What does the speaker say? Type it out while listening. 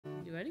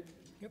ready?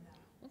 Yep.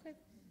 Okay.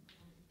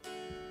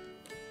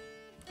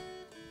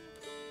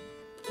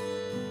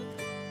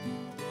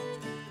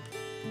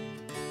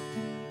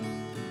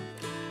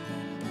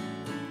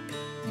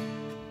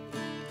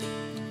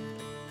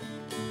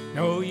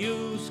 No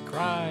use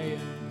crying,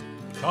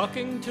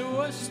 talking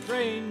to a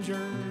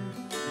stranger,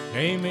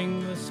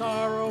 naming the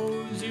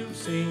sorrows you've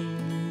seen.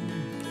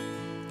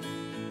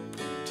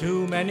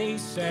 Too many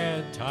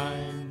sad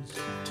times,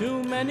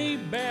 too many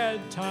bad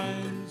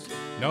times,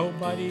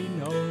 nobody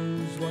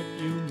knows what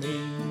you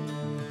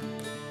mean.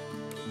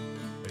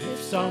 But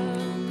if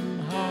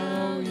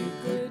somehow you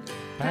could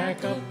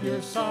pack up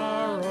your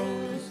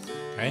sorrows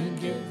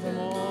and give them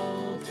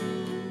all to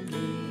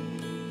me,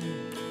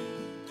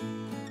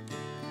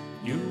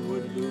 you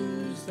would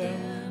lose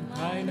them.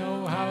 I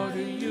know how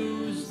to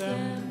use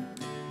them.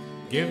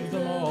 Give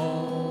them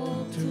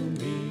all to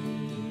me.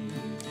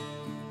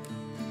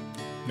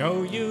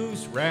 No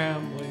use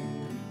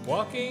rambling,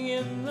 walking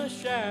in the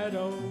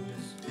shadows,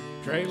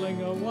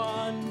 trailing a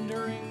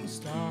wandering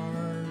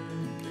star.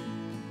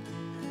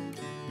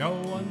 No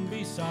one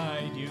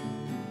beside you,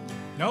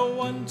 no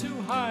one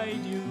to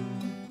hide you,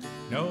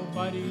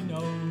 nobody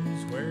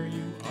knows where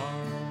you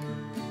are.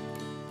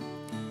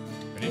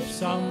 But if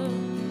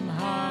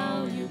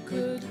somehow you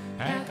could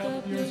pack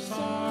up your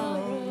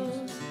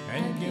sorrows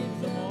and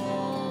give them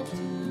all to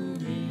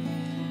me,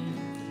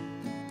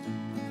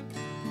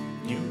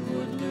 you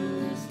would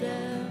lose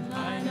them.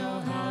 I know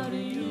how to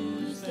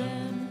use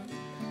them.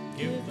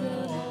 Give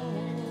them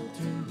all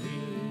to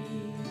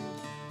me.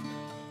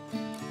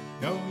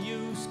 No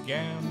use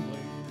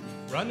gambling,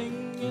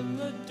 running in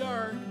the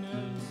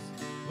darkness,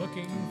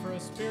 looking for a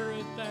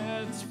spirit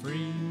that's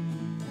free.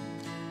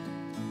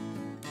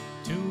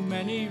 Too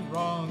many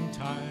wrong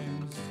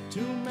times,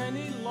 too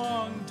many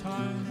long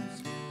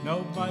times,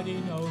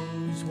 nobody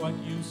knows what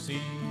you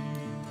see.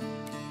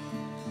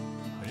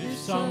 But if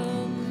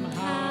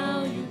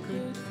somehow you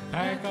could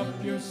pack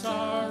up your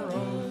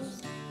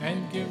sorrows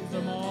and give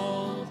them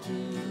all to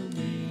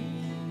me,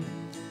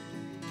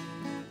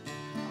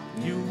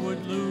 you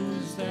would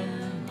lose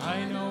them.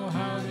 I know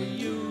how to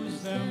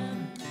use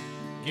them.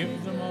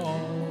 Give them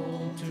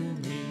all to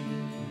me.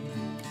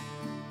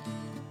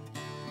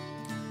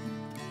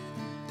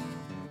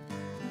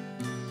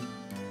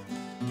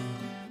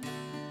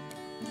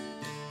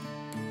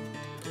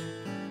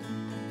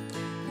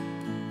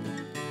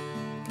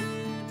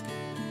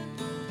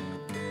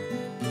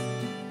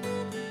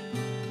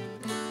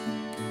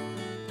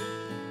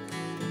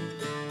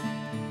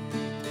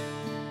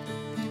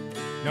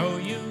 No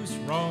use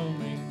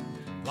roaming,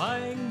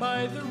 lying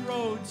by the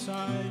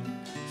roadside,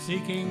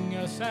 seeking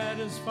a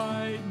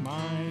satisfied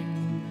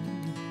mind.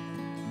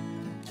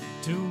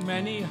 Too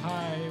many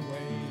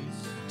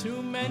highways,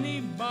 too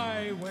many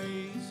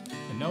byways,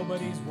 and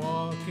nobody's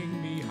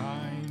walking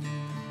behind.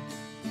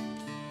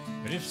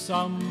 But if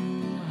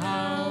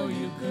somehow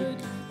you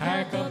could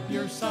pack up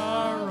your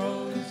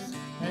sorrows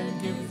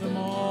and give them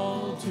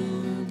all to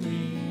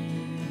me,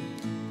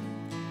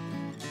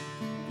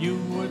 you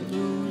would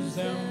lose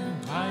them.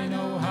 I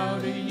know how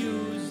to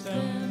use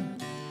them.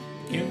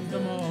 Give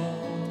them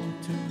all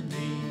to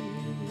me.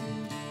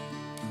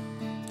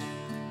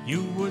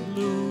 You would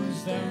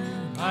lose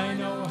them. I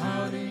know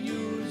how to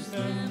use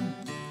them.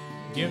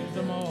 Give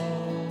them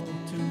all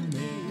to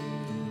me.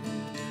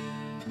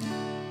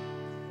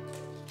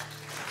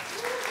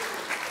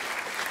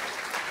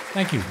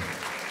 Thank you.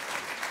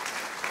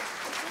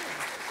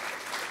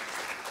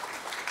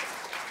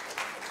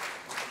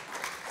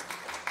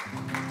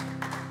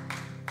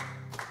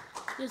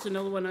 Here's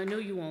another one I know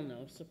you all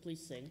know, so please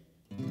sing.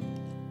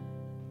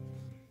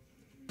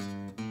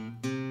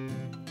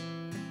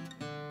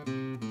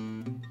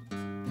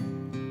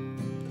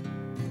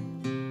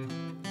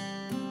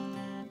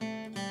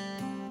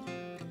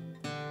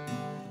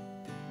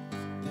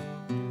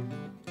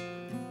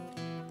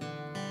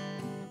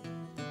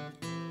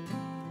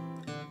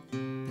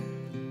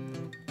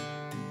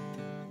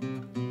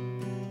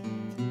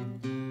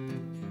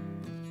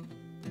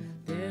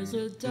 There's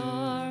a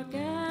dark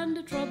and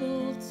a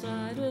troubled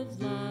side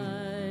of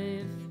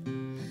life.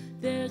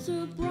 There's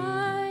a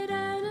bright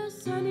and a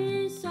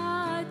sunny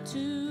side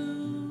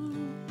too.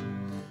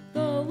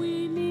 Though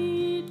we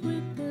meet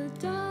with the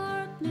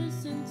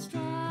darkness and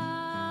strife,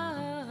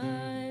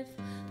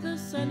 the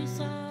sunny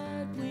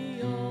side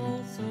we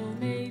also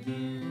may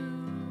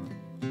view.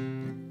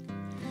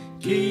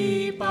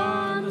 Keep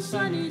on the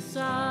sunny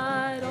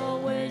side,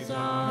 always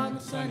on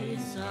the sunny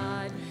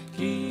side.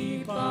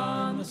 Keep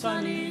on the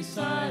sunny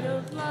side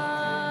of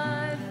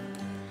life.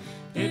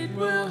 It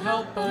will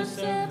help us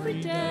every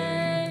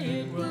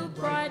day. It will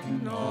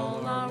brighten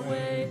all our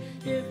way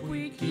if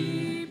we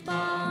keep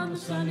on the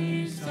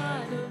sunny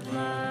side of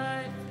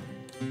life.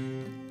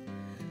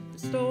 The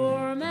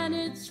storm and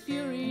its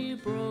fury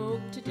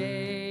broke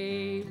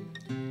today,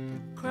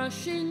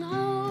 crushing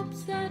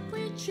hopes that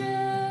we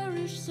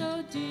cherish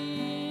so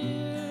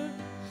dear.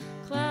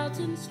 Clouds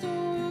and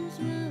storms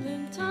will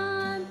in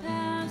time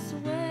pass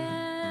away.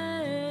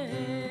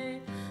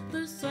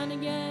 The sun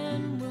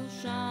again will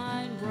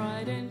shine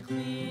bright and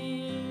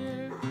clear.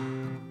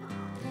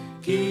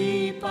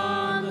 Keep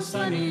on the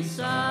sunny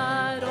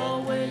side,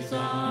 always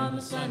on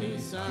the sunny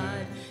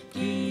side.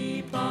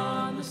 Keep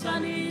on the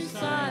sunny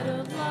side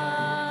of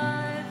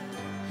life.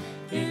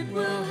 It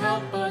will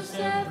help us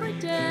every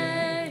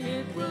day.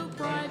 It will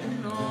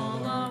brighten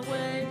all our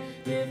way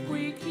if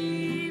we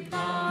keep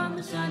on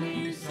the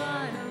sunny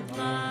side of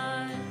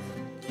life.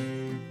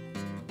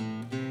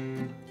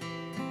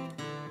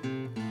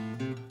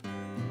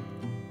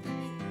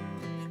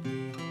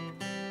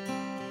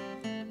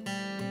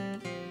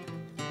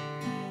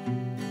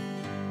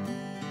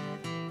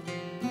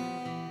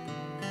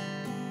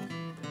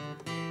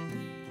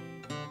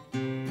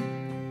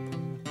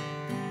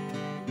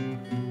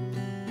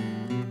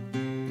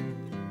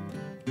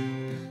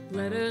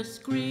 Let us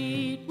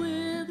greet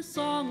with a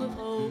song of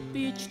hope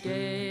each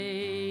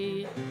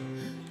day.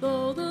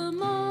 Though the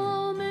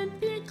moment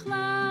be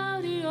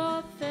cloudy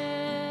or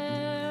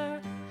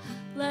fair,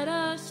 let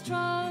us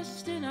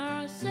trust in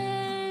our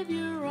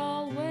Savior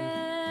always,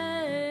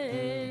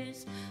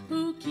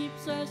 who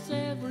keeps us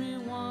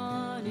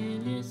everyone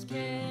in his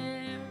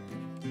care.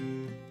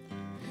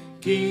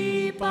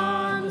 Keep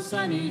on the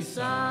sunny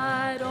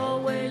side,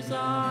 always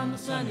on the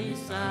sunny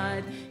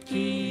side.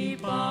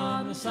 Keep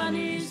on the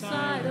sunny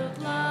side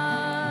of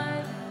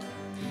life.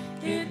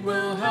 It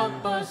will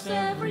help us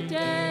every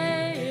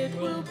day. It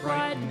will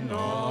brighten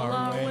all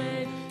our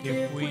way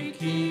if we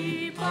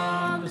keep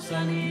on the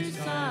sunny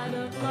side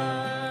of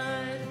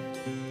life.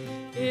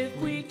 If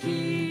we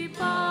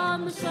keep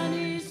on the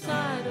sunny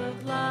side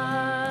of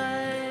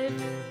life.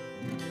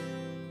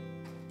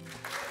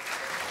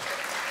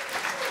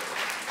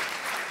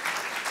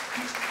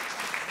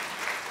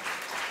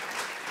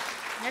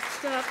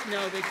 Next up,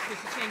 no, this is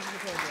changing the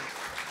program.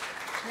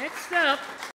 Next up,